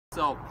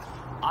So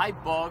I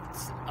booked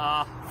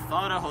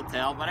thought a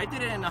hotel, but I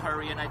did it in a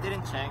hurry and I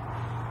didn't check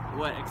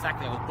what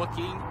exactly I was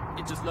booking.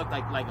 It just looked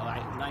like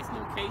a nice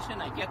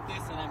location. I get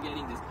this and I'm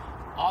getting this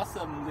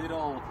awesome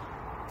little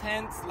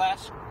tent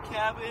slash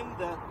cabin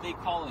that they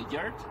call a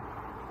yurt.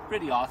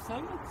 Pretty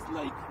awesome. It's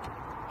like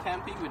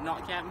camping but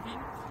not camping.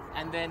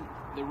 And then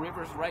the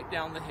river's right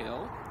down the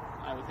hill.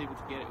 I was able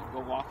to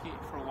go walking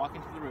for a walk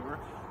into the river,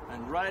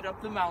 and right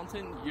up the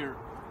mountain, you're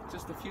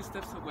just a few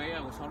steps away. I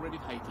was already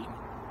hiking.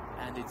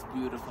 And it's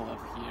beautiful up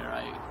here.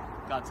 I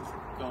got to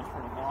go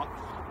for a walk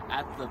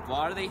at the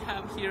bar they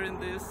have here in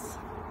this,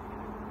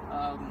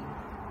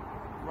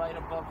 right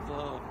above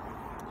the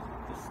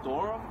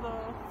store of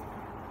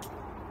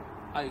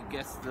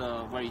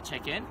where you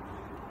check in.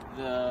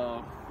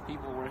 The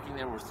people working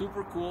there were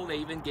super cool. They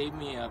even gave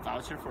me a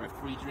voucher for a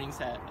free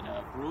drinks at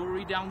a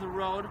brewery down the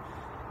road.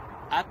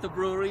 At the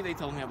brewery, they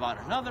told me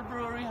about another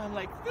brewery. I'm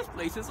like, this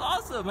place is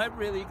awesome. I'm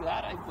really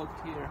glad I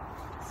booked here.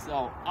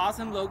 So,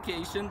 awesome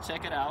location.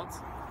 Check it out.